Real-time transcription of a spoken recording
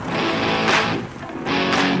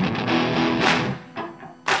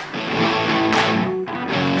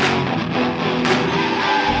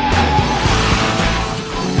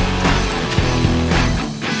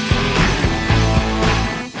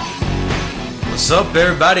What's up,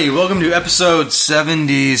 everybody? Welcome to episode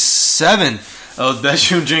 77 of the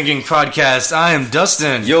Bedroom Drinking Podcast. I am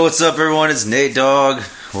Dustin. Yo, what's up, everyone? It's Nate Dogg.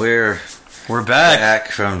 We're back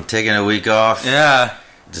from taking a week off. Yeah.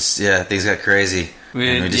 Things got crazy.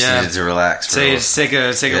 We just needed to relax. Take a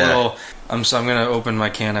little. I'm gonna open my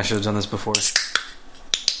can. I should have done this before.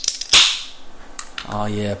 Oh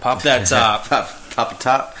yeah, pop that top. pop a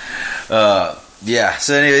top.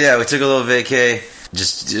 So anyway, we took a little vacay. We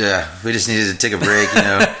just needed to take a break.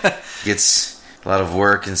 Gets a lot of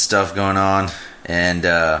work and stuff going on,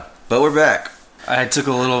 but we're back. I took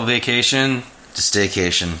a little vacation. Just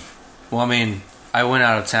staycation. Well, I mean, I went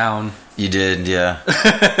out of town. You did, yeah.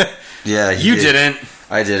 Yeah, you didn't.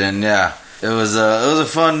 I didn't. Yeah, it was a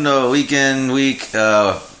fun week. We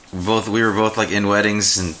were both like in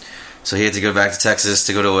weddings, and so he had to go back to Texas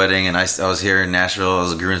to go to a wedding, and I was here in Nashville. I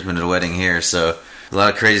was a groomsman at a wedding here, so a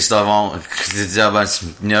lot of crazy stuff on.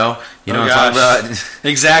 No, you know what I'm talking about.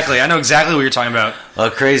 Exactly, I know exactly what you're talking about. A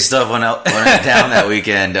lot of crazy stuff went down that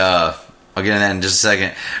weekend. I'll get into that in just a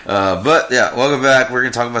second. But yeah, welcome back. We're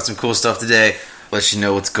gonna talk about some cool stuff today. Let you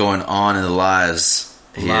know what's going on in the lives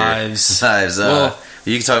here. Lives. Well,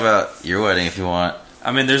 you can talk about your wedding if you want.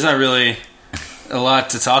 I mean, there's not really a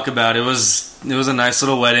lot to talk about. It was a nice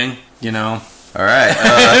little wedding, All right.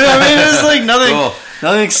 I mean, it was like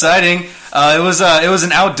nothing exciting. It was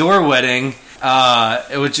an outdoor wedding,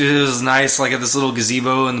 which was nice, like at this little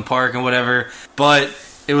gazebo in the park and whatever. But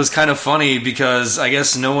it was kind of funny because I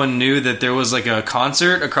guess no one knew that there was like a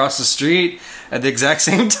concert across the street at the exact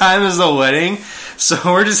same time as the wedding. So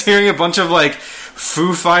we're just hearing a bunch of like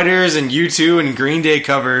Foo Fighters and U2 and Green Day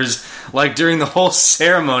covers like during the whole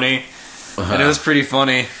ceremony. And it was pretty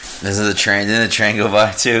funny. Didn't the train go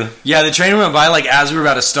by too? Yeah, the train went by like as we were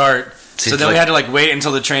about to start. So then we had to like wait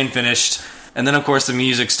until the train finished. And then of course the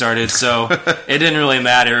music started, so it didn't really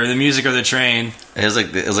matter, the music or the train. It was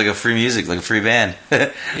like a free music, like a free band.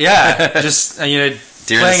 Yeah, just playing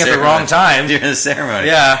at the wrong time. During the ceremony.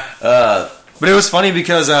 Yeah. But it was funny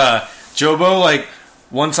because Jobo, like,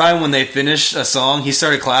 one time when they finished a song, he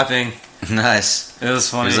started clapping. Nice. It was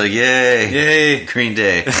funny. He was like, yay, Green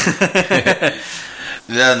Day.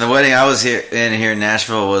 Yeah, the wedding I was here in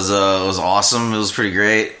Nashville was awesome. It was pretty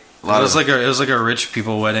great. It was like a rich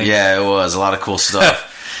people wedding. Yeah, it was a lot of cool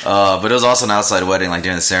stuff. But it was also an outside wedding, like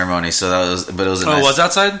during the ceremony. So it was. It was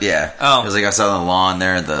outside? Yeah. Oh, it was like outside on the lawn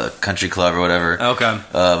there at the country club or whatever. Okay.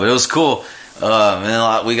 But it was cool. And then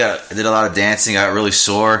I did a lot of dancing. I got really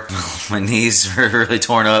sore. My knees were really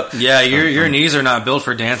torn up. Yeah, your knees are not built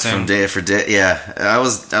for dancing. From day for day. Yeah, I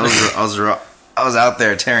was out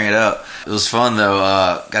there tearing it up. It was fun though.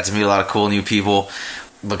 Got to meet a lot of cool new people.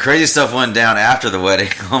 But crazy stuff went down after the wedding.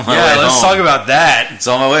 Let's talk about that.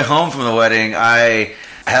 So on my way home from the wedding, I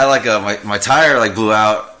had like my tire like blew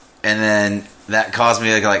out, and then that caused me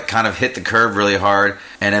to like kind of hit the curb really hard,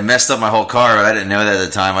 and it messed up my whole car. But I didn't know that at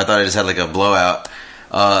the time. I thought I just had like a blowout.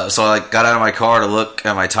 So I like got out of my car to look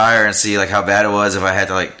at my tire and see like how bad it was. If I had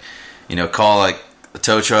to like call like a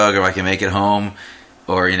tow truck, or if I can make it home,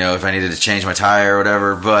 or if I needed to change my tire or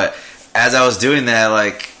whatever. But as I was doing that,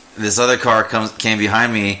 like, this other car came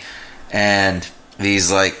behind me, and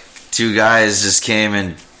these like two guys just came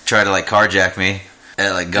and tried to like carjack me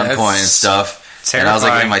at like gunpoint and stuff. Terrifying. And I was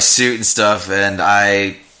like in my suit and stuff, and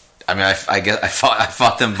I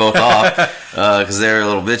fought them both off because they were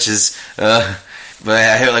little bitches. But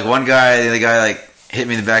I hit like one guy, the other guy like hit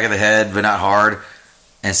me in the back of the head, but not hard,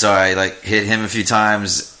 and so I like hit him a few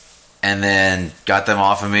times, and then got them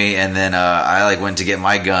off of me, and then I like went to get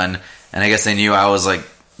my gun, and I guess they knew I was like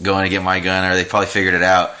going to get my gun, or they probably figured it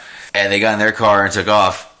out, and they got in their car and took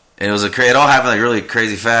off. And it was it all happened like really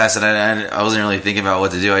crazy fast, and I wasn't really thinking about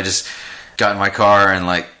what to do. I just got in my car and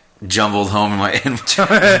like jumbled home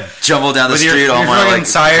jumbled down the street, all my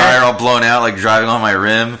like tire all blown out, like driving on my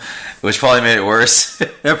rim, which probably made it worse.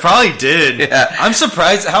 It probably did. Yeah. I'm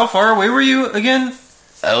surprised. How far away were you again?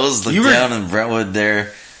 I was down in Brentwood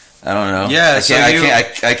there. I don't know. Yeah,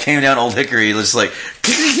 I came down Old Hickory, just like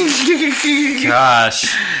gosh.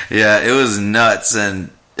 Yeah, it was nuts,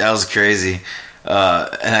 and that was crazy.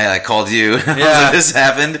 And I called you. Yeah. I was like, this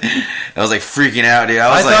happened. I was like freaking out, dude.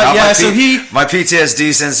 My PTSD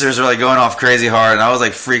sensors were like going off crazy hard, and I was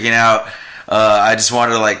like freaking out. I just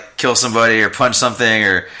wanted to like kill somebody or punch something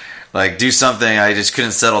or like do something. I just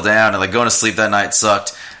couldn't settle down, and like going to sleep that night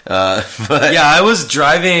sucked. But yeah, I was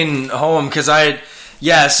driving home because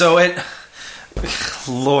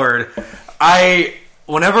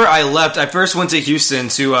whenever I left, I first went to Houston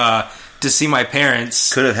to see my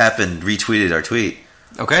parents. Could have happened. Retweeted our tweet.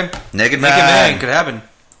 Okay. Naked Man. Could happen.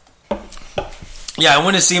 Yeah, I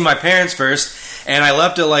went to see my parents first, and I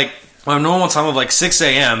left at like on a normal time of like 6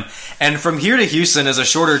 a.m. And from here to Houston is a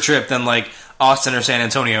shorter trip than like Austin or San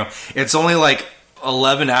Antonio. It's only like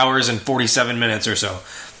 11 hours and 47 minutes or so,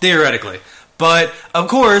 theoretically. But of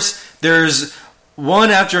course, there's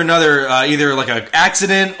one after another, either like an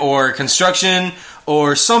accident or construction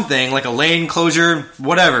or something, like a lane closure,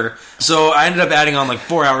 whatever. So I ended up adding on like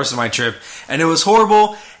 4 hours to my trip, and it was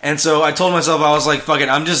horrible. And so I told myself, I was like, fuck it,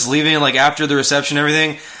 I'm just leaving like after the reception and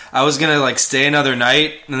everything. I was going to like stay another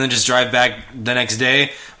night and then just drive back the next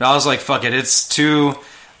day. But I was like, fuck it, it's too...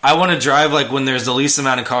 I want to drive like when there's the least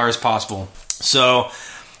amount of cars possible. So,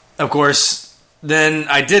 of course, then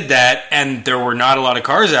I did that, and there were not a lot of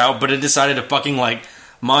cars out, but it decided to fucking like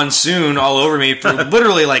monsoon all over me for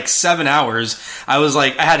literally like 7 hours. I was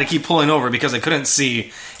like, I had to keep pulling over because I couldn't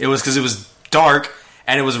see. It was because it was dark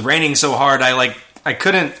and it was raining so hard. I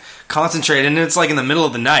couldn't concentrate, and it's like in the middle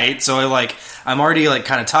of the night, so I'm already like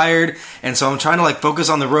kind of tired, and so I'm trying to like focus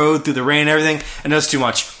on the road through the rain and everything, and that's too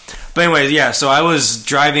much. But anyways, yeah, so I was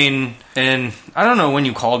driving, and I don't know when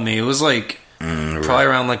you called me. It was like probably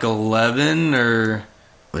around like 11 or...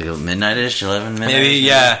 Like midnight-ish, 11 midnight? Maybe,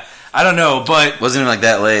 yeah. I don't know, but... Wasn't even like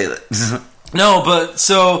that late. No, but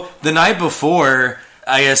so the night before,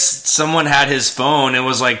 I guess someone had his phone and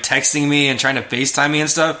was like texting me and trying to FaceTime me and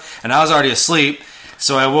stuff, and I was already asleep.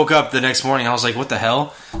 So I woke up the next morning, I was like, what the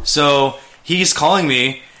hell? So he's calling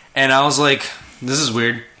me, and I was like, this is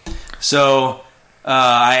weird. So...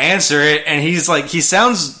 I answer it, and he's like, he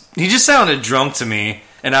just sounded drunk to me,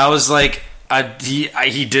 and I was like,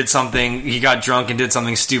 he did something, he got drunk and did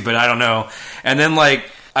something stupid, I don't know, and then like,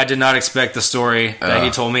 I did not expect the story that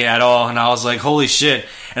he told me at all, and I was like, holy shit,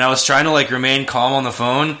 and I was trying to like remain calm on the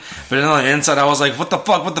phone, but then on the inside I was like, what the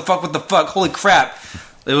fuck, holy crap.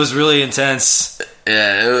 It was really intense.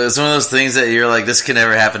 Yeah, it was one of those things that you're like, this can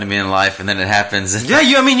never happen to me in life, and then it happens. Yeah,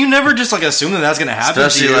 you never just like assume that that's going to happen.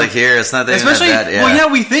 Especially to you. Like here, it's not that Especially, bad. Yeah. Well,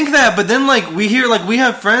 yeah, we think that, but then like we hear, like we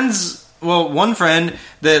have friends. Well, one friend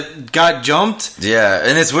that got jumped. Yeah,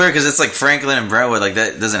 and it's weird because it's like Franklin and Brentwood. Like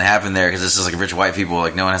that doesn't happen there because it's just like rich white people.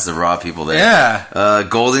 Like no one has to rob people there. Yeah.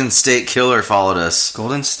 Golden State Killer followed us.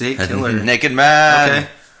 Golden State Killer. Naked Man. Okay.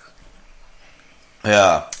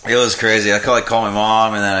 Yeah, it was crazy. I called my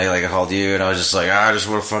mom, and then I called you, and I was just like, I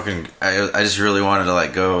just really wanted to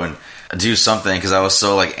like go and do something because I was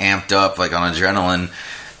so like amped up like on adrenaline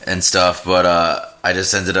and stuff. But I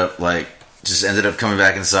just ended up coming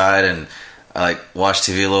back inside, and I like watched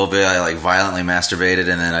TV a little bit. I like violently masturbated,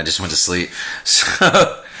 and then I just went to sleep.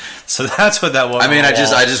 So that's what that was. I mean, I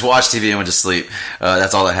just watched TV and went to sleep.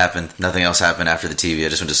 That's all that happened. Nothing else happened after the TV. I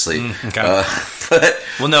just went to sleep. Okay.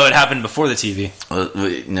 Well, no, it happened before the TV. Well,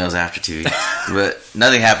 no, it was after TV. But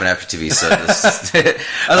nothing happened after TV. So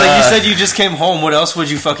you said you just came home. What else would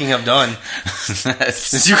you fucking have done?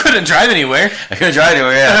 Since you couldn't drive anywhere. I couldn't drive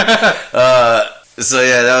anywhere. Yeah. So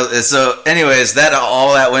yeah, anyways,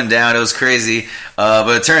 all that went down. It was crazy.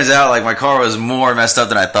 But it turns out like my car was more messed up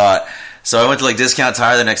than I thought. So I went to like Discount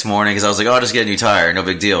Tire the next morning because I was like, oh, I'll just get a new tire, no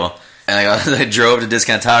big deal. And I drove to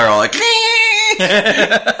Discount Tire all like,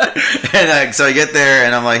 and so I get there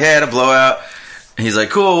and I'm like, hey, I had a blowout. And he's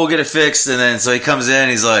like, cool, we'll get it fixed. And then so he comes in,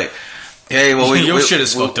 he's like, hey, well, your shit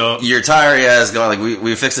is fucked up. Your tire, is gone. Like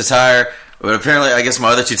we fixed the tire, but apparently I guess my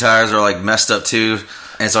other two tires are like messed up too.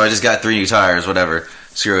 And so I just got 3 new tires, whatever.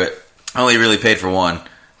 Screw it. I only really paid for one.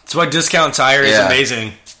 That's why Discount Tire is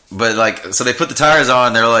amazing. But, like, so they put the tires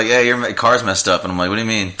on, they're like, hey, your car's messed up. And I'm like, what do you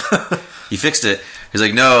mean? You fixed it. He's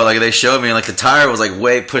like, no, like, they showed me, and, like, the tire was, like,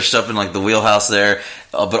 way pushed up in, like, the wheelhouse there.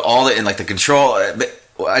 But like, the control,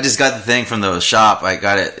 I just got the thing from the shop. I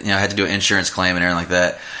got it, I had to do an insurance claim and everything like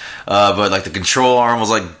that. But, like, the control arm was,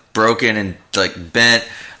 like, broken and, like, bent.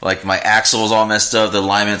 Like, my axle was all messed up. The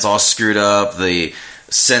alignment's all screwed up. The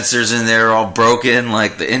sensors in there are all broken.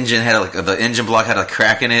 Like the engine block had a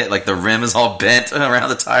crack in it. Like the rim is all bent around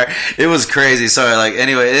the tire. It was crazy. So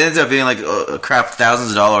anyway, it ended up being like thousands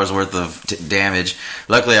of dollars worth of damage.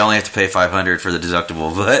 Luckily, I only have to pay $500 for the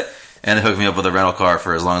deductible, and they hooked me up with a rental car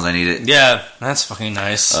for as long as I need it. Yeah, that's fucking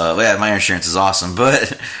nice. Yeah, my insurance is awesome,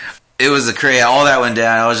 but it was a crazy. All that went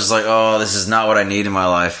down. I was just like, oh, this is not what I need in my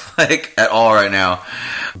life, like at all right now.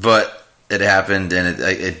 But it happened,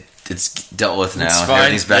 and it's dealt with now. It's fine.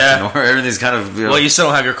 Everything's back to normal. Everything's kind of... Well, you still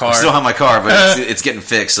don't have your car. I still have my car, but it's getting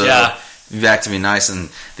fixed. So yeah. It'll be back to me nice, and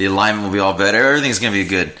the alignment will be all better. Everything's going to be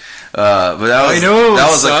good. But that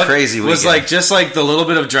was a crazy weekend. Was like just like the little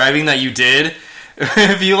bit of driving that you did.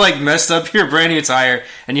 If you like messed up your brand new tire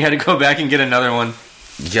and you had to go back and get another one.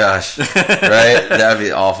 Gosh. Right? That'd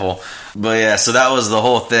be awful. But yeah, so that was the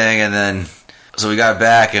whole thing, and then So we got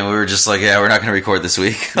back and we were just like, yeah, we're not going to record this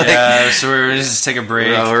week. Yeah, so we were just take a break.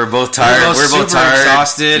 We were both tired. We were both tired,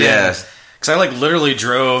 exhausted. Yeah, because I like literally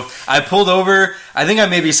drove. I pulled over. I think I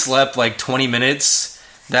maybe slept like 20 minutes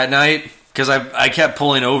that night because I kept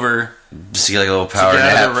pulling over. Just to get like a little power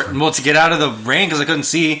nap. To get out of the rain because I couldn't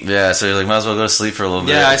see. Yeah, so you're like, might as well go to sleep for a little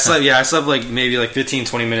bit. Yeah, I slept like maybe like 15,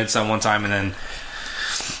 20 minutes at one time, and then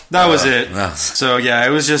that was it. No. So yeah, it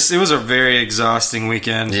was a very exhausting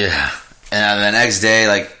weekend. Yeah, and the next day,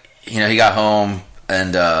 like, you know, he got home,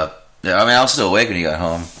 and I mean, I was still awake when he got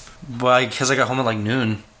home. Well, because I got home at like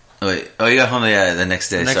noon. Wait, you got home the next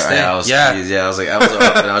day. Next Sorry, day. I was yeah. confused. Yeah, I was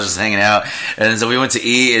up and I was just hanging out, and so we went to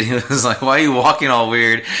eat, and he was like, "Why are you walking all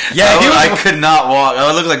weird?" Yeah, I could not walk.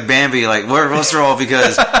 I looked like Bambi. Like, what's wrong?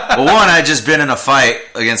 Because well, one, I had just been in a fight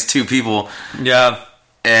against two people. Yeah,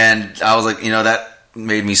 and I was like, you know, that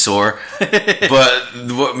made me sore. But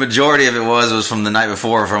the majority of it was from the night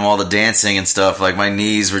before, from all the dancing and stuff. Like, my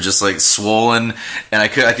knees were just like swollen, and I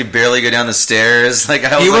could barely go down the stairs. Like,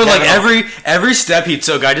 I was every step he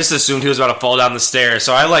took, I just assumed he was about to fall down the stairs.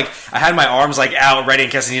 So I had my arms like out, ready in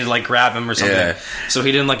case I needed to like grab him or something. Yeah. So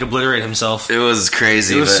he didn't like obliterate himself. It was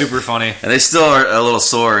crazy. It was super funny, and they still are a little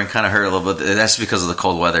sore and kind of hurt a little bit. That's because of the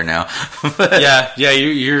cold weather now. yeah,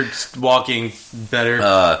 you're walking better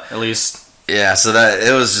at least. Yeah, so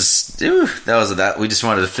that was that. We just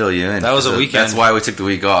wanted to fill you in. That was a weekend. That's why we took the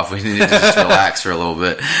week off. We needed to just relax for a little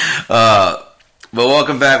bit. But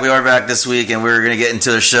welcome back. We are back this week, and we're going to get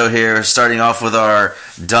into the show here. Starting off with our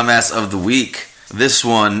dumbass of the week. This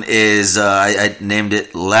one is I named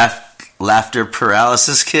it Laughter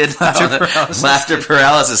Paralysis Kid. Laughter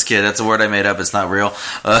Paralysis Kid. That's a word I made up. It's not real.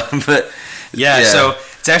 But yeah. So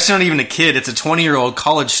it's actually not even a kid. It's a 20-year-old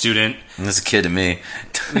college student. That's a kid to me.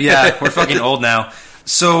 Yeah, we're fucking old now.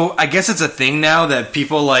 So I guess it's a thing now that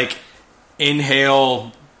people like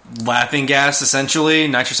inhale laughing gas, essentially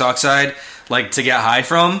nitrous oxide, like to get high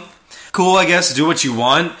from. Cool, I guess. Do what you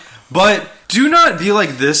want, but do not be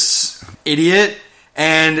like this idiot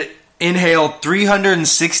and inhale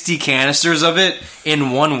 360 canisters of it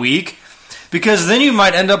in 1 week, because then you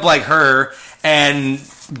might end up like her and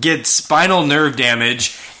get spinal nerve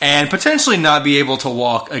damage and potentially not be able to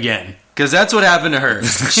walk again. Because that's what happened to her.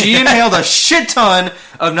 She inhaled a shit ton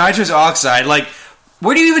of nitrous oxide. Like,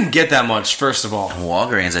 where do you even get that much, first of all?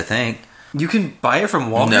 Walgreens, I think. You can buy it from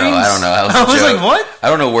Walgreens? No, I don't know. I was like, what? I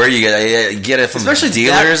don't know where you get it from. Especially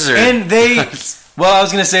dealers. And they... Well, I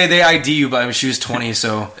was going to say they ID you, but she was 20,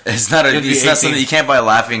 so... It's not something... You can't buy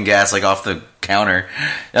laughing gas, like, off the counter.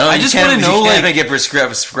 I just want to know, you can't even get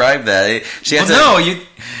prescribed that. She had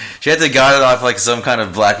to got it off like some kind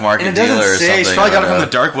of black market dealer or something. She probably got it from the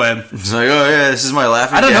dark web. It's like, oh yeah, this is my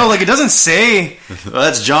laughing gas. I don't know, like it doesn't say. Well,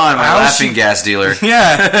 that's John, my laughing gas dealer.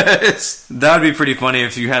 Yeah. That would be pretty funny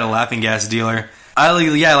if you had a laughing gas dealer.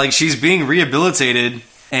 Like she's being rehabilitated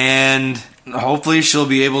and hopefully she'll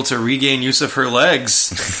be able to regain use of her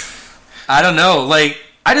legs. I don't know, like...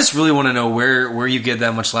 I just really want to know where you get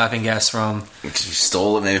that much laughing gas from. You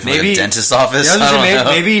stole it maybe from a dentist's office? Yeah, I don't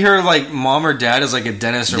know. Maybe her like mom or dad is like a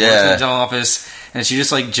dentist or works in a dental office, and she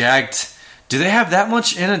just like jacked. Do they have that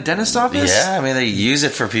much in a dentist office? Yeah, I mean they use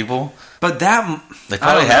it for people. But they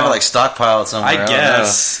probably have it like stockpiled somewhere. I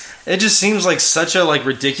guess. It just seems like such a like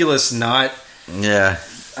ridiculous not. Yeah.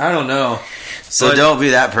 I don't know. So don't be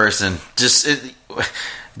that person.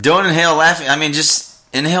 Don't inhale laughing. I mean, just...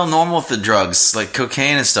 Inhale normal with the drugs, like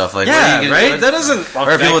cocaine and stuff. Like, yeah, right? That doesn't...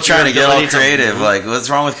 Or people trying to get all creative. Like, what's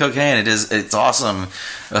wrong with cocaine? It's awesome.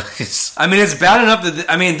 I mean, it's bad enough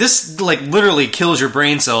that... this, like, literally kills your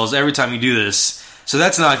brain cells every time you do this. So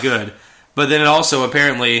that's not good. But then it also,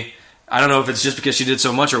 apparently... I don't know if it's just because she did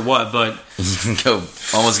so much or what, but... Go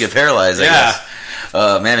almost get paralyzed, I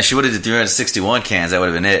guess. Man, if she would have did 361 cans, that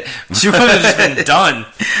would have been it. She would have just been done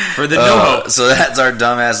for the no hope. So that's our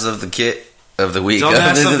dumbasses of the kit. Of the week.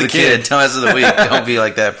 Dumbass of the kid. Dumbass of the week. Don't be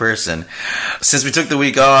like that person. Since we took the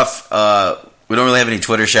week off, we don't really have any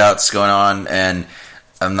Twitter shouts going on, and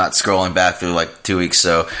I'm not scrolling back through like 2 weeks,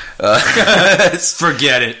 so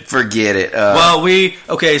forget it. Forget it.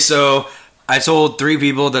 So I told 3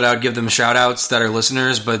 people that I would give them shout outs that are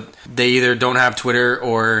listeners, but they either don't have Twitter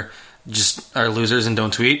or just are losers and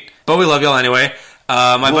don't tweet. But we love y'all anyway.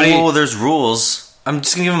 Buddy, there's rules. I'm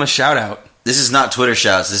just gonna give them a shout out. This is not Twitter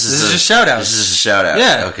shouts. This is just shout outs. This is just a shout out.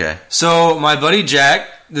 Yeah. Okay. So my buddy Jack,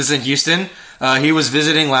 this is in Houston. He was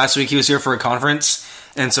visiting last week. He was here for a conference,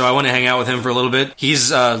 and so I went to hang out with him for a little bit. He's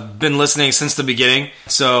been listening since the beginning.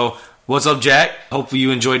 So what's up, Jack? Hope you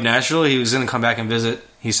enjoyed Nashville. He was going to come back and visit.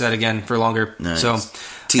 He said again for longer. Nice. So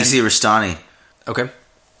TC Rastani. Okay.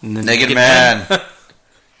 Naked Man.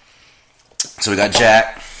 So we got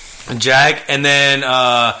Jack. Jack, and then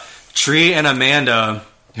Tree and Amanda,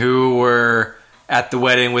 who were at the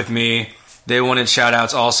wedding with me, they wanted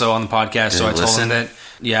shout-outs also on the podcast, so I told them that,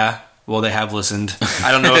 well, they have listened.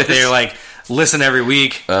 I don't know if they like listen every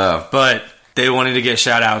week, but they wanted to get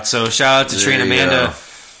shout-outs. So shout-out to Tree and Amanda. Go.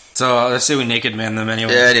 So let's say we naked man them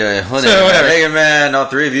anyway. Yeah, anyway. Well, so, whatever. Naked man, all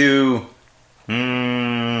three of you.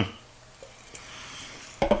 Moving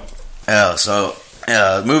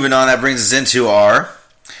on, that brings us into our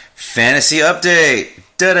fantasy update.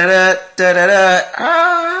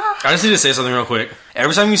 I just need to say something real quick.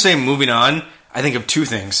 Every time you say moving on, I think of two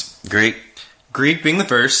things. Greek being the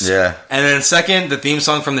first. Yeah. And then second, the theme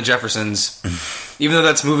song from the Jeffersons. Even though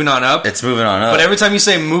that's moving on up. It's moving on up. But every time you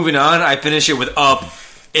say moving on, I finish it with up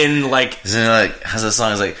in like... Isn't it like... How's that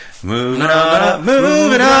song? It's like... Moving on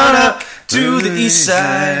up to the east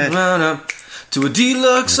side. Run up to a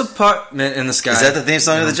deluxe apartment in the sky. Is that the theme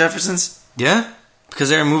song of the Jeffersons? Yeah. Because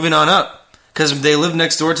they're moving on up. Because they lived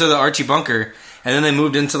next door to the Archie bunker. And then they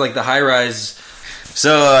moved into like the high-rise...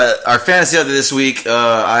 So, our fantasy update this week,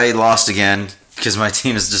 I lost again because my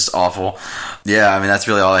team is just awful. Yeah, I mean, that's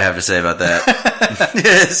really all I have to say about that.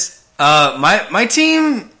 Yes. My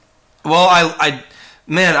team, well, I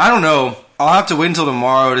don't know. I'll have to wait until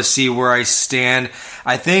tomorrow to see where I stand.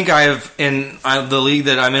 I think the league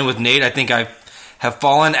that I'm in with Nate, I think I have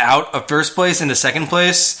fallen out of first place into second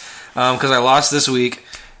place because I lost this week,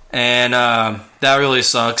 and that really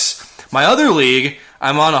sucks. My other league,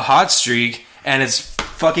 I'm on a hot streak, and it's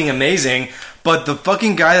fucking amazing, but the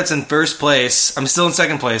fucking guy that's in first place, I'm still in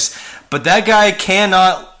second place, but that guy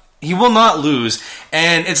he will not lose,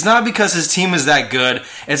 and it's not because his team is that good,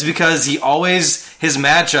 it's because his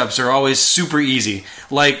matchups are always super easy.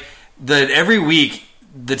 Like, every week,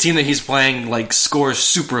 the team that he's playing, like, scores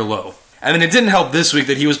super low. I mean, it didn't help this week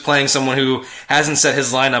that he was playing someone who hasn't set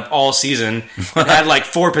his lineup all season, and had, like,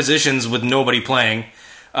 4 positions with nobody playing.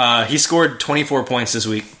 He scored 24 points this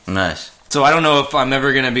week. Nice. So I don't know if I'm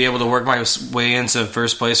ever going to be able to work my way into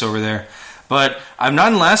first place over there. But I'm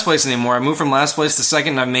not in last place anymore. I moved from last place to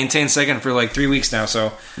second, and I've maintained second for like 3 weeks now.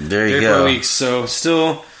 So there you go. 4 weeks. So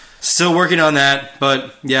still working on that.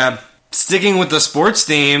 But yeah, sticking with the sports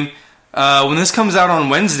theme, when this comes out on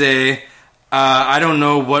Wednesday, I don't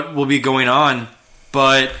know what will be going on.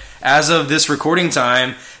 But as of this recording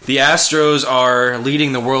time, the Astros are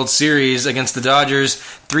leading the World Series against the Dodgers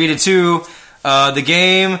 3-2. The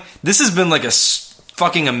game, this has been like a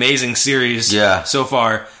fucking amazing series so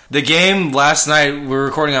far. The game last night, we're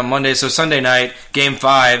recording on Monday, so Sunday night, Game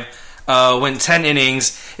 5, went 10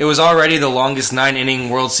 innings. It was already the longest 9-inning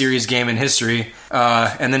World Series game in history,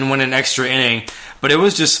 and then went an extra inning. But it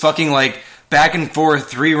was just fucking like back and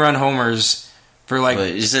forth 3-run homers for like...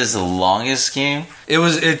 Wait, you said it's the longest game? It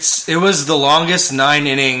was the longest 9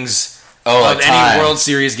 innings of any World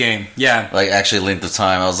Series game. Yeah. Like, actually length of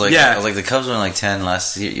time. I was like, the Cubs won like 10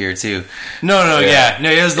 last year, too. No,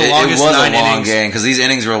 it was the longest 9 innings. It was a long game, because these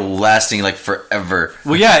innings were lasting, like, forever.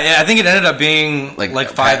 Well, yeah, I think it ended up being,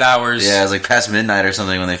 like 5 hours. Yeah, it was, like, past midnight or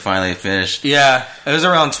something when they finally finished. Yeah, it was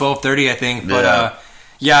around 12:30, I think. But,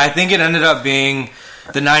 I think it ended up being,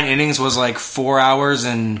 the 9 innings was, like, 4 hours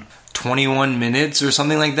and 21 minutes or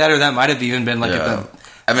something like that, or that might have even been, like, at the...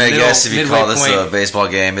 I mean, I guess if you call this a baseball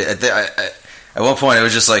game, at one point it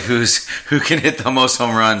was just like who can hit the most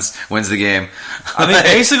home runs wins the game. I mean,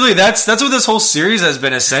 basically that's what this whole series has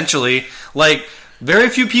been essentially. Like, very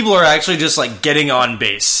few people are actually just like getting on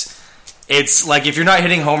base. It's like if you're not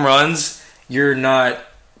hitting home runs, you're not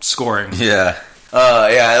scoring. Yeah.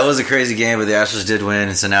 It was a crazy game, but the Astros did win,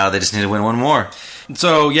 and so now they just need to win one more.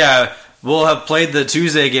 So yeah. We'll have played the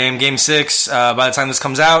Tuesday game, Game 6, by the time this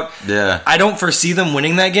comes out. Yeah. I don't foresee them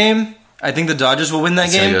winning that game. I think the Dodgers will win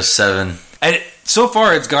that game. It's going to go 7. So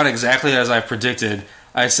far, it's gone exactly as I predicted.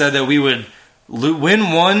 I said that we would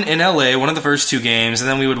win one in LA, one of the first 2 games, and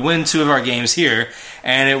then we would win 2 of our games here.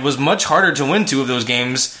 And it was much harder to win 2 of those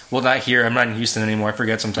games. Well, not here. I'm not in Houston anymore. I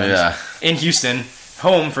forget sometimes. Yeah. In Houston,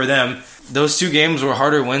 home for them. Those 2 games were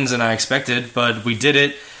harder wins than I expected, but we did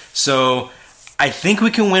it. So... I think we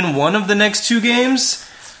can win one of the next 2 games.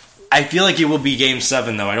 I feel like it will be Game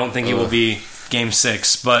 7, though. I don't think it will be Game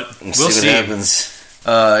 6, but we'll see. What happens.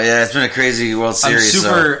 It's been a crazy World Series.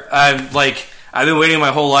 I've been waiting my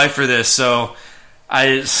whole life for this, so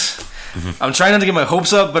I'm trying not to get my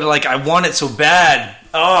hopes up, but like I want it so bad.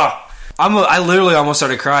 I literally almost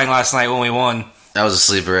started crying last night when we won. I was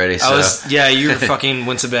asleep already. You fucking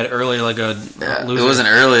went to bed early like a loser. It wasn't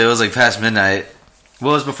early. It was like past midnight.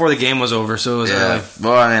 Well, it was before the game was over, so it was early.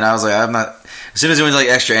 Well, I mean, I was like, I'm not... As soon as it went like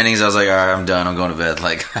extra innings, I was like, all right, I'm done. I'm going to bed.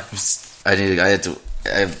 Like, I had to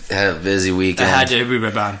I've had a busy weekend. I had to be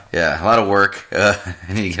bad. Yeah, a lot of work. I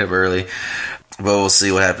need to get up early. But we'll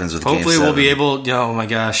see what happens with Hopefully Game 7. we'll be able... Oh, my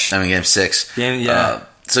gosh. I mean, Game 6. Yeah.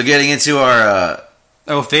 So getting into our...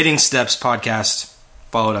 Fading Steps podcast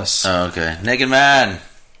followed us. Oh, okay. Naked Man.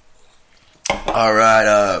 All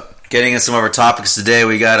right. Getting into some of our topics today.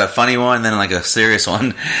 We got a funny one, then like a serious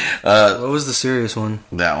one. What was the serious one?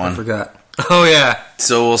 That one. I forgot. Oh, yeah.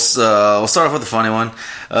 So we'll start off with the funny one.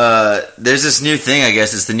 There's this new thing, I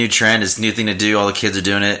guess. It's the new trend. It's the new thing to do. All the kids are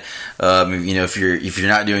doing it. If you're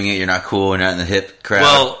not doing it, you're not cool. You're not in the hip crowd.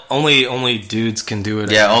 Well, only dudes can do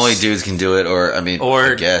it. Yeah, only dudes can do it. Or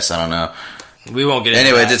I guess I don't know. We won't get into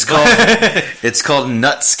Anyways, that. it's called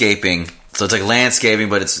nutscaping. So it's like landscaping,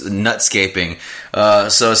 but it's nutscaping.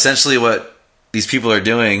 So essentially, what these people are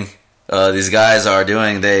doing, these guys are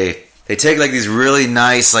doing, they take like these really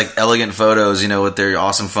nice, like elegant photos, with their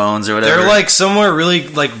awesome phones or whatever. They're like somewhere really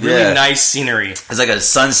nice scenery. It's like a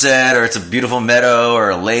sunset, or it's a beautiful meadow,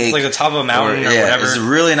 or a lake. It's like the top of a mountain or whatever. It's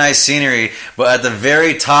really nice scenery, but at the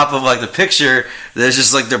very top of like the picture, there's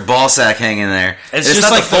just like their ball sack hanging there. It's just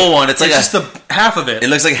not like the full one. It's like just the half of it. It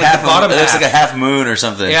looks like half the bottom. It looks like a half moon or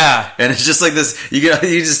something. Yeah, and it's just like this. You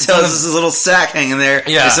just tell it's this little sack hanging there.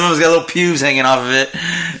 Yeah, and some of them's got little pubes hanging off of it.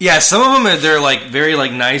 Yeah, some of them they're like very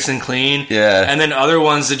like nice and clean. Yeah, and then other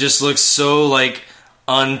ones that just look so like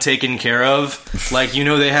untaken care of. Like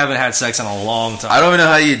they haven't had sex in a long time. I don't even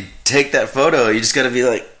know how you take that photo. You just got to be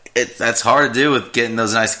like. That's hard to do with getting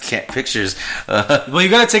those nice pictures. Well, you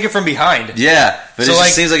got to take it from behind. Yeah, but it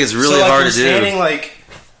just seems like it's really hard to do. Standing like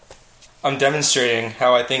I'm demonstrating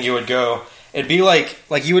how I think it would go. It'd be like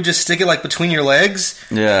you would just stick it like between your legs.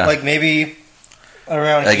 Yeah, like maybe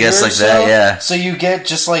around. I guess like that. Yeah. So you get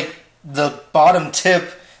just like the bottom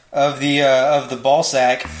tip of the ball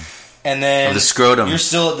sack, and then of the scrotum. You're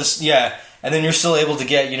still at this. Yeah. And then you're still able to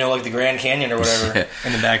get, like the Grand Canyon or whatever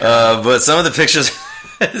in the background. But some of the pictures,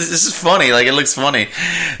 this is funny. Like, it looks funny.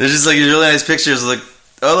 There's just, like, really nice pictures. Like,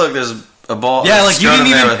 oh, look, there's a ball. Yeah, like, you didn't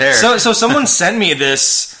even... With hair. So someone sent me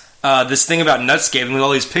this thing about nutscaping with all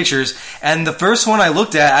these pictures, and the first one I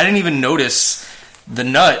looked at, I didn't even notice the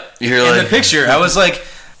nut in the picture. I was like,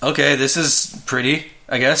 okay, this is pretty,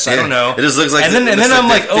 I guess. Yeah, I don't know. It just looks like... And then I'm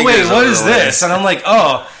like, oh, wait, what is this? And I'm like,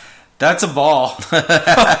 oh, that's a ball.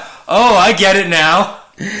 Oh, I get it now.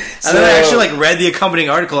 And then I actually read the accompanying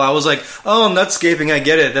article. I was like, oh, nutscaping, I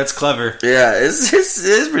get it. That's clever. Yeah,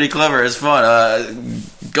 it's pretty clever. It's fun.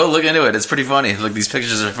 Go look into it. It's pretty funny. Look, these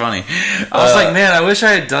pictures are funny. I was like, man, I wish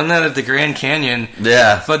I had done that at the Grand Canyon.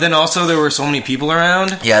 Yeah. But then also there were so many people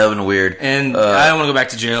around. Yeah, that would have been weird. And I don't want to go back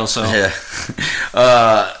to jail, so.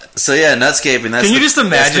 Yeah. So yeah, nutscaping. Can you just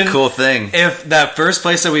imagine? That's the cool thing. If that first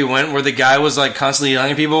place that we went, where the guy was like constantly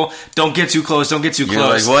yelling at people, "Don't get too close, don't get too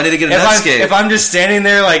close." Like, well, I need to get a nutscape. If I'm just standing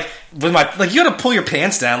there with my you got to pull your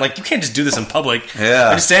pants down. Like you can't just do this in public. Yeah,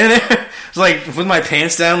 I'm just standing there, with my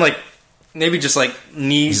pants down, maybe just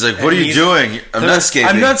knees. He's like, "What are you doing? I'm nutscaping.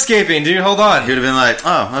 I'm nutscaping, dude. Hold on." He would have been like,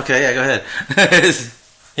 "Oh, okay, yeah, go ahead."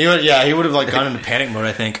 He would have gone into panic mode.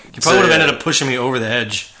 I think he probably would have ended up pushing me over the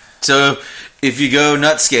edge. So if you go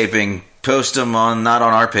nutscaping. Post them not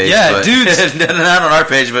on our page. Yeah, dudes. Not on our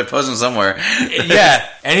page, but post them somewhere. Yeah,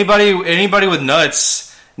 anybody with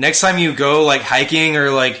nuts. Next time you go hiking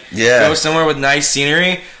or go somewhere with nice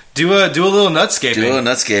scenery, do a little nutscaping. Do a little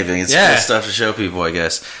nutscaping. It's cool stuff to show people, I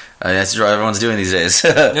guess. That's what everyone's doing these days.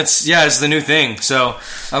 It's the new thing. So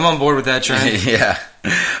I'm on board with that trend. Yeah,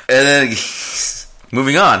 and then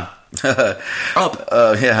moving on.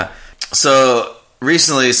 Yeah. So.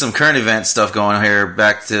 Recently, some current event stuff going on here.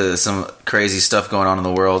 Back to some crazy stuff going on in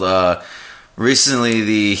the world. Recently,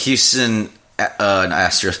 the Houston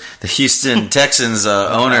Astros, the Houston Texans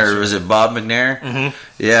owner, was it Bob McNair? Mm-hmm.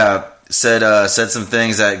 Yeah, said some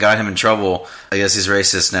things that got him in trouble. I guess he's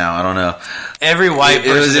racist now. I don't know. Every white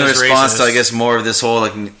person it was in response racist. to, I guess, more of this whole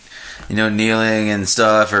kneeling and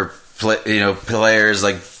stuff, or players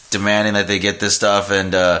demanding that they get this stuff,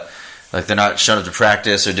 and they're not showing up to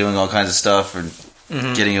practice or doing all kinds of stuff and.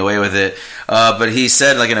 Mm-hmm. Getting away with it, but he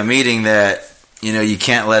said in a meeting that you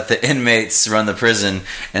can't let the inmates run the prison,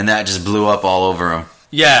 and that just blew up all over him.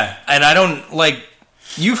 Yeah, and I don't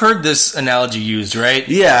you've heard this analogy used, right?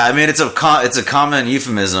 Yeah, I mean it's a common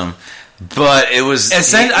euphemism, but it was he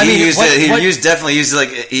definitely used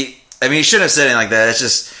he shouldn't have said anything like that. It's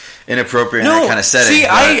just inappropriate in that kind of setting. See,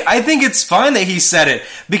 I think it's fine that he said it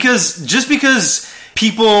because just because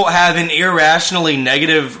people have an irrationally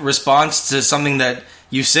negative response to something that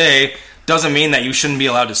you say doesn't mean that you shouldn't be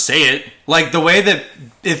allowed to say it. The way that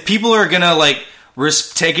if people are gonna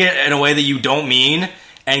take it in a way that you don't mean,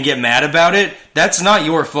 and get mad about it, that's not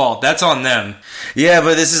your fault. That's on them. Yeah,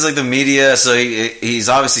 but this is like the media, so he's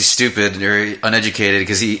obviously stupid or uneducated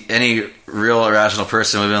because any real irrational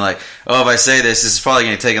person would have been like, oh, if I say this is probably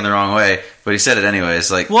going to be taken the wrong way. But he said it anyways.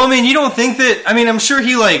 Like, well, I mean, you don't think that... I mean, I'm sure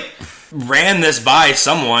he, like, ran this by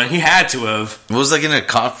someone. He had to have. It was like in a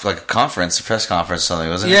conference, a press conference or something,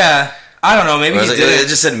 wasn't it? Yeah. I don't know. Maybe he did. It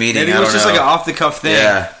just said meeting. Maybe it was just like an off-the-cuff thing.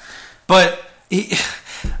 Yeah. But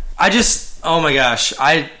oh my gosh.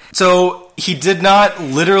 So he did not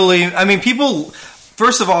literally... I mean, people,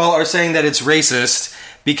 first of all, are saying that it's racist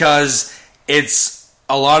because it's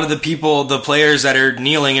a lot of the people, the players that are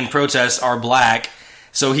kneeling in protest are black.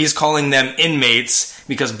 So he's calling them inmates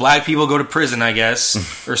because black people go to prison, I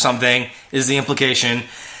guess, or something, is the implication.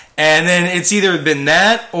 And then it's either been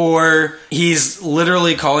that or he's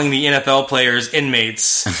literally calling the NFL players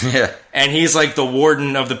inmates. Yeah. And he's like the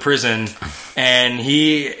warden of the prison. And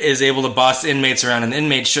he is able to boss inmates around. And the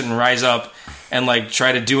inmates shouldn't rise up and like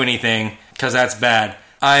try to do anything because that's bad.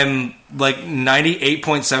 I'm like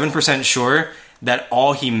 98.7% sure that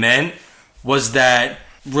all he meant was that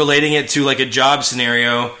relating it to like a job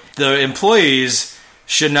scenario, the employees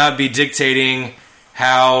should not be dictating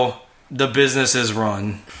how the business is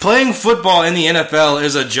run. Playing football in the NFL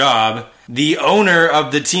is a job. The owner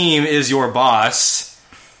of the team is your boss.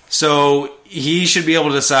 So he should be able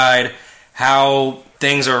to decide how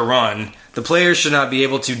things are run. The players should not be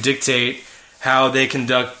able to dictate how they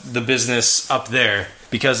conduct the business up there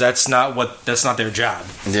because that's not their job.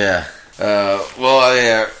 Yeah.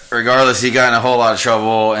 Regardless, he got in a whole lot of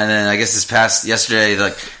trouble, and then I guess yesterday,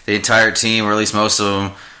 like the entire team, or at least most of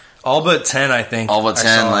them, all but 10, I think. All but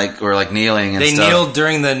 10, were like kneeling and stuff. They kneeled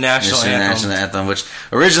during the national anthem, which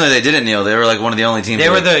originally they didn't kneel. They were like one of the only teams. They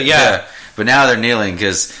were yeah. But now they're kneeling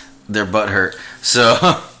because their butt hurt.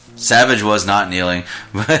 So Savage was not kneeling,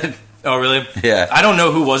 but oh really? Yeah. I don't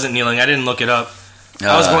know who wasn't kneeling. I didn't look it up.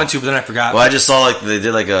 I was going to, but then I forgot. Well, I just saw they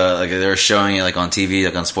did they were showing it like on TV,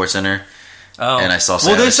 like on SportsCenter. Oh. And I saw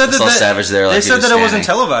Savage. Well, they said that Savage there. Like, they said that it wasn't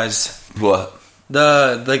televised. What?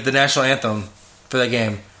 The national anthem for that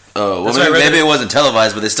game. Oh, well, maybe it wasn't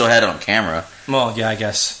televised, but they still had it on camera. Well, yeah, I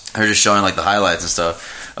guess. They're just showing like the highlights and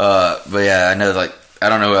stuff. But yeah, I know I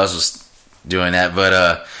don't know who else was doing that,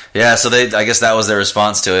 but yeah. So I guess that was their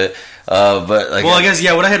response to it. I guess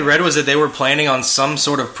what I had read was that they were planning on some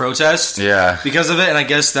sort of protest. Yeah. Because of it, and I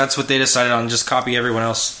guess that's what they decided on. Just copy everyone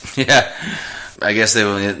else. Yeah. I guess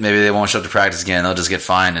maybe they won't show up to practice again. They'll just get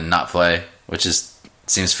fined and not play, which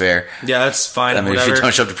seems fair. Yeah, that's fine. I mean, if you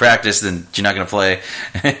don't show up to practice, then you're not going to play.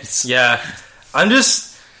 Yeah.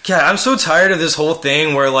 I'm so tired of this whole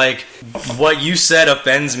thing where, like, what you said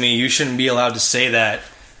offends me. You shouldn't be allowed to say that.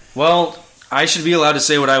 Well, I should be allowed to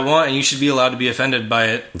say what I want, and you should be allowed to be offended by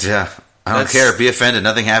it. Yeah. I don't care. Be offended.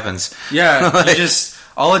 Nothing happens. Yeah.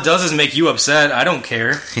 All it does is make you upset. I don't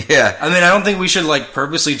care. Yeah. I mean, I don't think we should, like,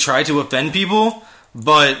 purposely try to offend people,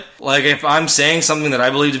 but, like, if I'm saying something that I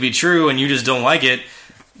believe to be true and you just don't like it,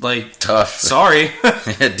 like... Tough. Sorry.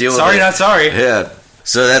 Yeah, deal with sorry, it. Not sorry. Yeah.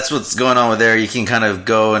 So that's what's going on with there. You can kind of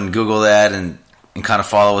go and Google that and kind of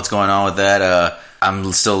follow what's going on with that.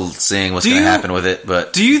 I'm still seeing what's going to happen with it,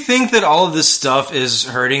 but... Do you think that all of this stuff is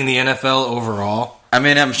hurting the NFL overall? I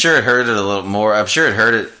mean, I'm sure it hurt it a little more. I'm sure it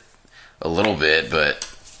hurt it a little bit, but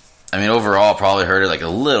I mean, overall, probably hurt it like a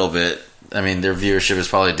little bit. I mean, their viewership is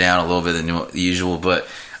probably down a little bit than usual, but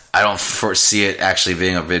I don't foresee it actually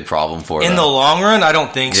being a big problem for them. In the long run, I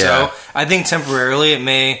don't think so. I think temporarily it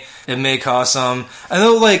may cause some. I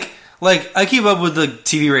know, like I keep up with the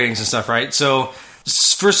TV ratings and stuff, right? So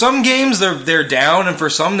for some games they're down, and for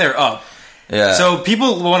some they're up. Yeah. So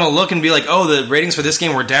people want to look and be like, oh, the ratings for this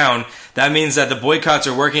game were down. That means that the boycotts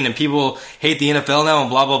are working and people hate the NFL now and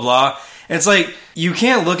blah, blah, blah. And it's like, you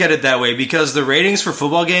can't look at it that way because the ratings for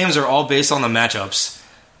football games are all based on the matchups.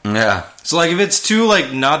 Yeah. So, like, if it's two,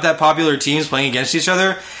 like, not that popular teams playing against each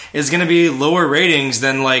other, it's going to be lower ratings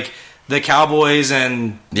than, like, the Cowboys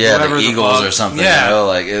and whatever the Eagles or something. Yeah. You know,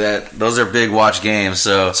 like, those are big watch games.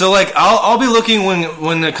 So like, I'll be looking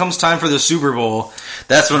when it comes time for the Super Bowl.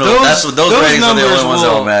 That's when those ratings are the only ones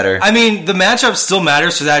that will matter. I mean, the matchup still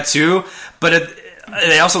matters for that too, but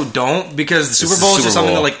they also don't because the Super Bowl is just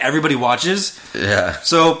something that like everybody watches. Yeah.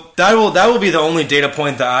 So that will be the only data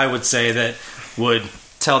point that I would say that would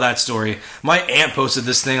tell that story. My aunt posted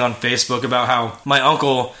this thing on Facebook about how my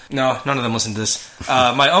uncle... No, none of them listen to this.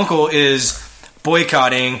 My uncle is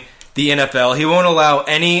boycotting the NFL. He won't allow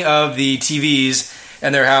any of the TVs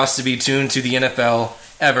in their house to be tuned to the NFL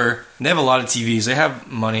ever. They have a lot of TVs. They have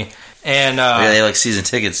money. And they have like season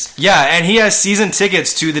tickets. Yeah, and he has season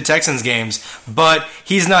tickets to the Texans games, but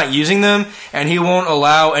he's not using them, and he won't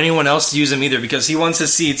allow anyone else to use them either because he wants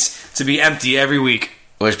his seats to be empty every week.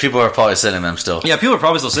 Which people are probably sitting in them still. Yeah, people are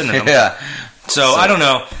probably still sitting in them. Yeah. So I don't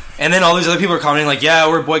know. And then all these other people are commenting like, yeah,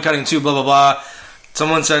 we're boycotting too, blah, blah, blah.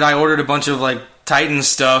 Someone said I ordered a bunch of like Titan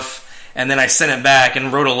stuff, and then I sent it back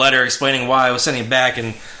and wrote a letter explaining why I was sending it back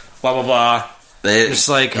and blah, blah, blah. It's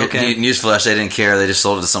like, okay. Newsflash, they didn't care. They just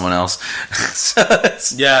sold it to someone else.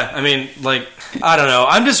 Yeah, I mean, like, I don't know.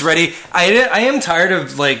 I'm just ready. I am tired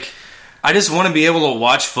of, like, I just want to be able to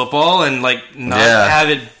watch football and, like, not have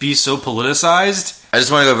it be so politicized. I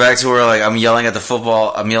just want to go back to where, like, I'm yelling at the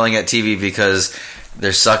football, I'm yelling at TV because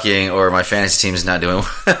they're sucking or my fantasy team is not doing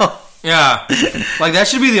well. Yeah. Like, that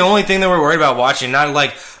should be the only thing that we're worried about watching. Not,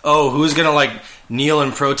 like, oh, who's going to, like, kneel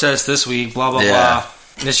and protest this week, blah, blah, blah.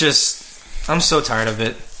 It's just... I'm so tired of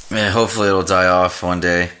it. Man, hopefully it'll die off one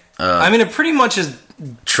day. I mean, it pretty much is...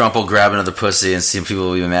 Trump will grab another pussy and see people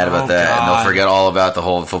will be mad about that. God. And they'll forget all about the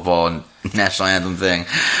whole football and national anthem thing.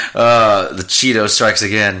 The Cheeto strikes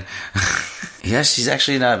again. Yeah, she's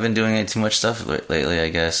actually not been doing any too much stuff lately, I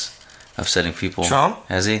guess. Upsetting people. Trump?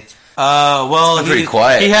 Has he? Well... He's been pretty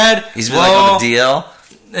quiet. He's been like on the DL?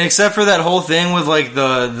 Except for that whole thing with, like,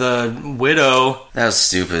 the widow. That was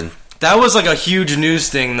stupid. That was like a huge news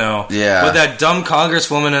thing, though. Yeah. With that dumb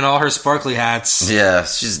congresswoman and all her sparkly hats. Yeah,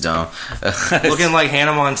 she's dumb. Looking like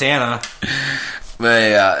Hannah Montana. But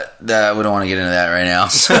yeah, we don't want to get into that right now.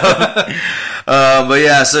 So, but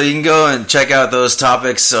yeah, so you can go and check out those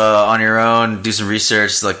topics on your own, do some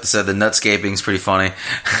research. Like I said, the nutscaping's pretty funny.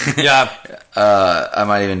 Yeah. I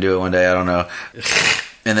might even do it one day, I don't know.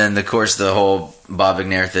 And then, of course, the whole Bob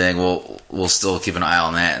McNair thing, we'll still keep an eye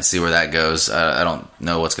on that and see where that goes. I don't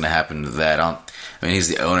know what's going to happen to that. I mean, he's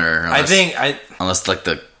the owner. Unless, like,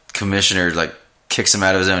 the commissioner, like, kicks him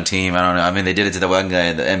out of his own team. I don't know. I mean, they did it to the one guy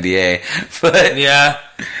in the NBA. But yeah.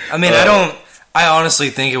 I mean, I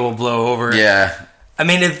honestly think it will blow over. Yeah. I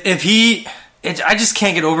mean, I just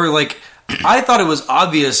can't get over, like, I thought it was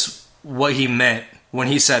obvious what he meant when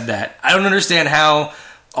he said that. I don't understand how...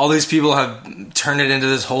 all these people have turned it into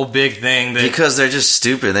this whole big thing. Because they're just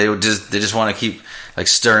stupid. They just want to keep like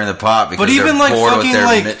stirring the pot because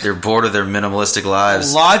they're bored with their minimalistic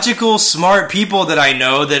lives. Logical, smart people that I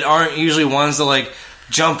know that aren't usually ones that like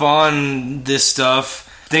jump on this stuff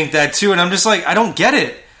think that too, and I'm just like, I don't get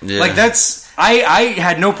it. Yeah. Like I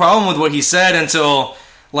had no problem with what he said until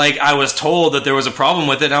like I was told that there was a problem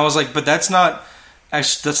with it, and I was like, but that's not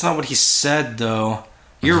what he said though.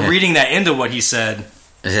 You're reading that into what he said.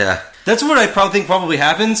 Yeah. That's what I think probably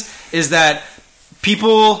happens, is that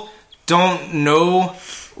people don't know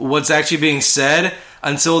what's actually being said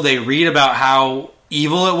until they read about how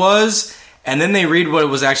evil it was, and then they read what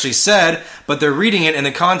was actually said, but they're reading it in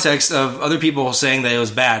the context of other people saying that it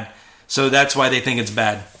was bad. So that's why they think it's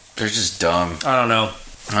bad. They're just dumb. I don't know.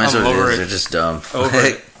 I'm over it. They're just dumb. Over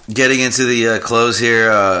it. Getting into the close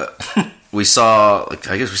here, we saw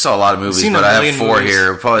a lot of movies, but I have 4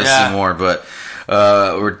 here. We'll probably see more, but...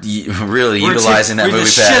 we're really utilizing that movie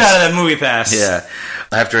pass. We're the shit out of that movie pass. Yeah.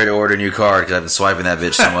 I have to ready to order a new card because I've been swiping that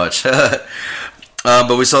bitch so much.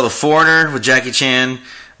 But we saw The Foreigner with Jackie Chan,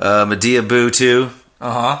 Medea Boo 2.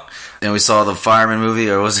 Uh-huh. And we saw the Fireman movie,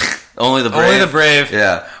 or was it Only the Brave? Only the Brave.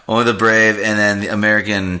 Yeah. Only the Brave, and then The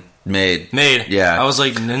American Made. Yeah. I was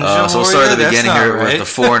like, Ninja Warrior? So we'll start at the beginning here with The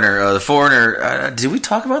Foreigner. The Foreigner, did we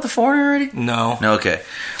talk about The Foreigner already? No. Okay.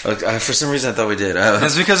 For some reason I thought we did.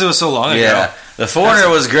 That's because it was so long ago. Yeah. The Foreigner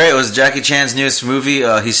was great. It was Jackie Chan's newest movie.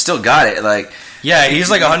 He's still got it. Like, yeah, he's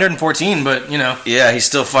like 114, but, you know. Yeah, he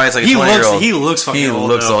still fights like a 20-year-old. He looks fucking old. He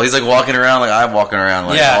looks old. He's like walking around like I'm walking around.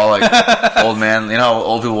 Like, all like old man. You know how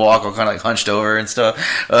old people walk, all kind of like hunched over and stuff.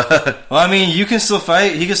 Well, I mean, you can still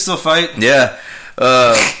fight. He can still fight. Yeah.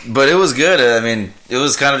 But it was good. I mean, it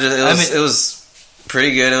was kind of just... It was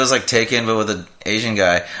pretty good. It was like Taken, but with an Asian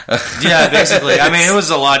guy. Yeah, basically. I mean, it was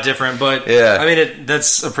a lot different, but... Yeah. I mean,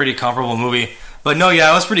 that's a pretty comparable movie. But no, yeah,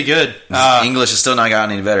 it was pretty good. English has still not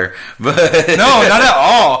gotten any better. But no, not at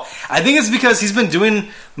all. I think it's because he's been doing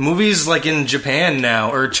movies like in Japan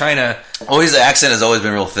now, or China. Oh, his accent has always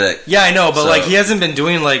been real thick. Yeah, I know, but like he hasn't been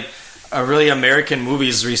doing like really American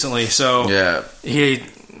movies recently, so yeah, it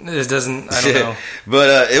doesn't. I don't know,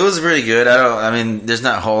 but it was really good. I mean, there's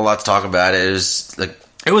not a whole lot to talk about. It was like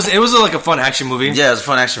it was like a fun action movie. Yeah, it was a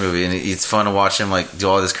fun action movie, and it's fun to watch him like do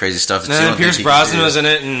all this crazy stuff. And then Pierce Brosnan was in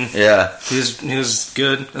it, and yeah, he was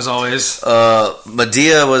good as always.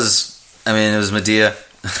 Medea was, I mean, it was Medea.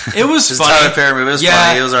 It was funny. Tyler Perry movie. It was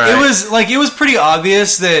funny. It was alright. It was pretty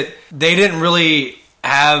obvious that they didn't really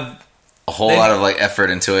have a whole lot of like effort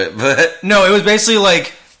into it, but no, it was basically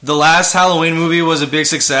like the last Halloween movie was a big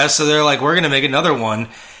success, so they're like, we're gonna make another one,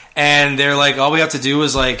 and they're like, all we have to do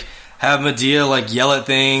is like have Madea like yell at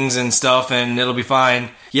things and stuff, and it'll be fine.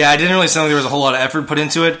 Yeah, it didn't really sound like there was a whole lot of effort put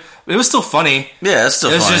into it, but it was still funny. Yeah, it's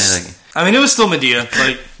still funny. I mean, it was still Madea.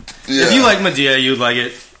 Like, if you like Madea, you'd like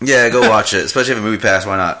it. Yeah, go watch it, especially if you have a movie pass.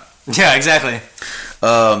 Why not? Yeah, exactly.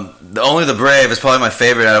 Only the Brave is probably my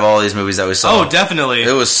favorite out of all these movies that we saw. Oh, definitely.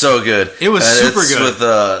 It was so good. It was super good. With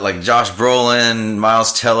like Josh Brolin,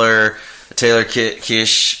 Miles Teller, Taylor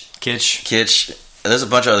Kitsch. There's a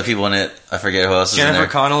bunch of other people in it. I forget who else is in there.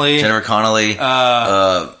 Jennifer Connelly.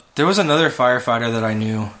 There was another firefighter that I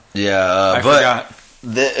knew. Yeah, I forgot.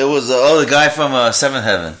 It was the guy from Seventh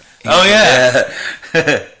Heaven. Oh yeah.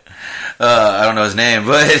 I don't know his name,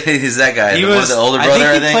 but he's that guy. He was the older brother.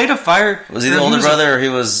 I think he played a fire. Was he the older brother, or he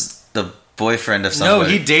was the boyfriend of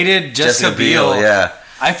somebody? No, he dated Jessica Biel. Yeah,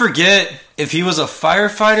 I forget if he was a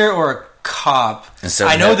firefighter or a cop.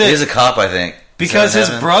 I know that he's a cop. I think because his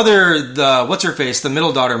brother, the what's her face, the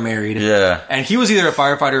middle daughter, married. Yeah, and he was either a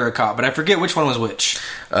firefighter or a cop, but I forget which one was which.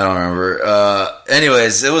 I don't remember.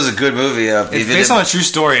 Anyways, it was a good movie. It's based on a true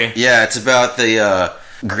story. Yeah, it's about the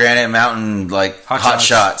Granite Mountain like hot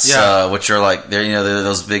shots, which are like they're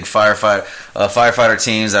those big firefighter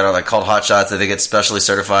teams that are like called hot shots that they get specially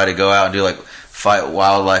certified to go out and do like fight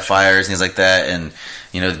wildlife fires, things like that, and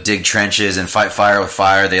dig trenches and fight fire with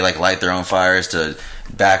fire. They like light their own fires to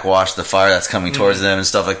backwash the fire that's coming towards them and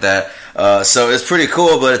stuff like that. So it's pretty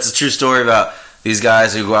cool, but it's a true story about these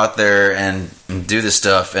guys who go out there and do this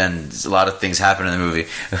stuff, and a lot of things happen in the movie.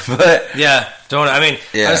 But I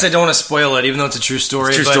just don't want to spoil it, even though it's a true story.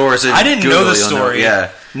 It's a true story. So I didn't know the story. Yeah,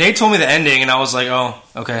 Nate told me the ending, and I was like, "Oh,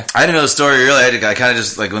 okay." I didn't know the story really. I kind of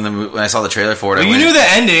just like when I saw the trailer for it. Well, you knew the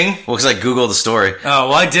ending. Well, because I googled the story. Oh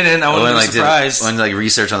well, I didn't. I wasn't surprised. I went to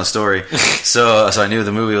research on the story, so I knew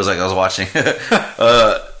the movie was I was watching.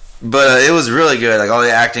 But it was really good. Like all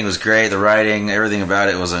the acting was great, the writing, everything about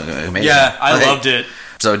it was amazing. Yeah, I loved it.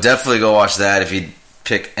 So definitely go watch that if you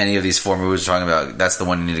pick any of these 4 movies we're talking about. That's the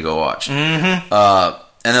one you need to go watch. Mm-hmm.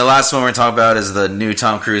 And the last one we're going to talk about is the new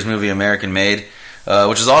Tom Cruise movie, American Made,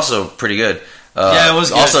 which is also pretty good. Yeah, it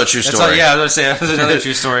was good. Also a true story. I was going to say, it was another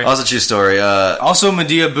true story. Also a true story. Also,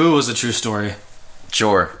 Madea Boo was a true story.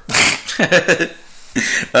 Sure. But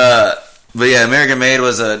yeah, American Made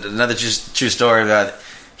was another true story about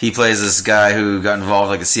he plays this guy who got involved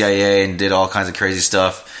like the CIA and did all kinds of crazy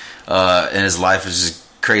stuff, and his life was just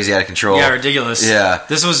crazy out of control. Yeah, ridiculous. Yeah.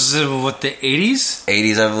 This was, the 80s?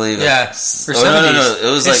 80s, I believe. Yeah. Or 70s. No.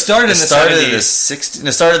 It was it started in the 70s.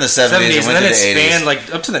 It started in the 70s and then it spanned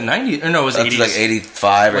like up to the 90s. Or no, it was 80s. Up to like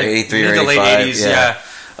 85 or 83 or 85. The late 80s, yeah.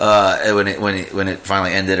 When it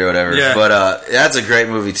finally ended or whatever. Yeah. But that's a great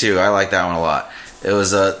movie too. I like that one a lot. It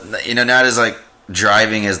was not as like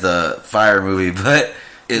driving as the fire movie, but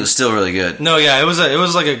it was still really good. No, yeah, it was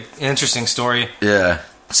like an interesting story. Yeah.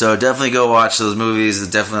 So definitely go watch those movies.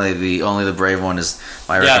 Definitely Only the Brave one is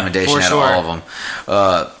my recommendation out of all of them.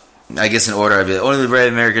 I guess in order I'd be Only the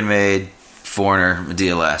Brave, American Made, Foreigner,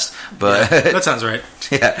 Madea last. But that sounds right.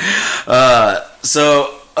 Yeah.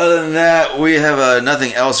 So other than that, we have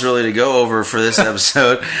nothing else really to go over for this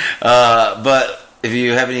episode. But if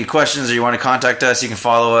you have any questions or you want to contact us, you can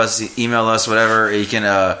follow us, email us, whatever. You can,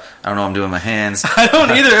 I don't know what I'm doing with my hands. I don't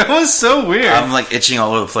either. It was so weird. I'm like itching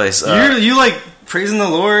all over the place. You like praising the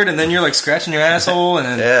Lord, and then you're like scratching your asshole, and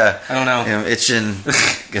then, I don't know. I'm itching.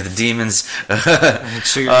 Got the demons.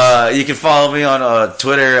 You can follow me on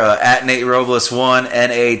Twitter at Nate Robles 1,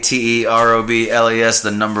 NATEROBLES,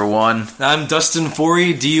 the number 1. I'm Dustin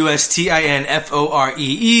Forey,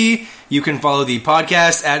 DUSTINFOREE. You can follow the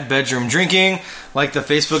podcast at Bedroom Drinking, like the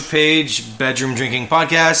Facebook page, Bedroom Drinking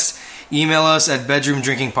Podcast. Email us at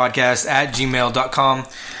bedroomdrinkingpodcast@gmail.com.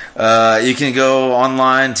 You can go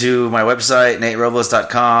online to my website,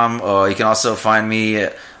 NateRobles.com. You can also find me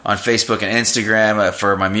on Facebook and Instagram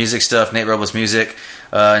for my music stuff, Nate Robles Music.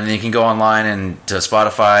 And then you can go online and to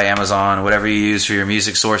Spotify, Amazon, whatever you use for your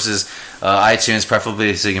music sources. iTunes,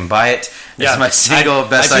 preferably, so you can buy it. This is my single,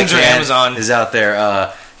 Best I Can, Amazon is out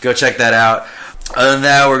there. Go check that out. Other than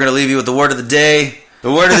that, we're going to leave you with the word of the day.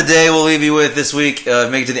 The word of the day we'll leave you with this week,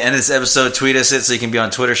 make it to the end of this episode, tweet us it so you can be on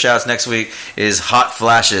Twitter shouts next week, is hot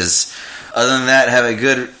flashes. Other than that, have a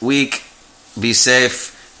good week. Be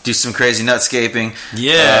safe. Do some crazy nutscaping.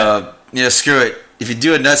 Yeah. Screw it. If you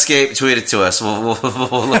do a nutscape, tweet it to us. We'll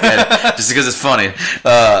look at it just because it's funny.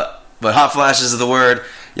 But hot flashes is the word.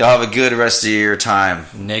 Y'all have a good rest of your time.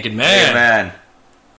 Naked Man.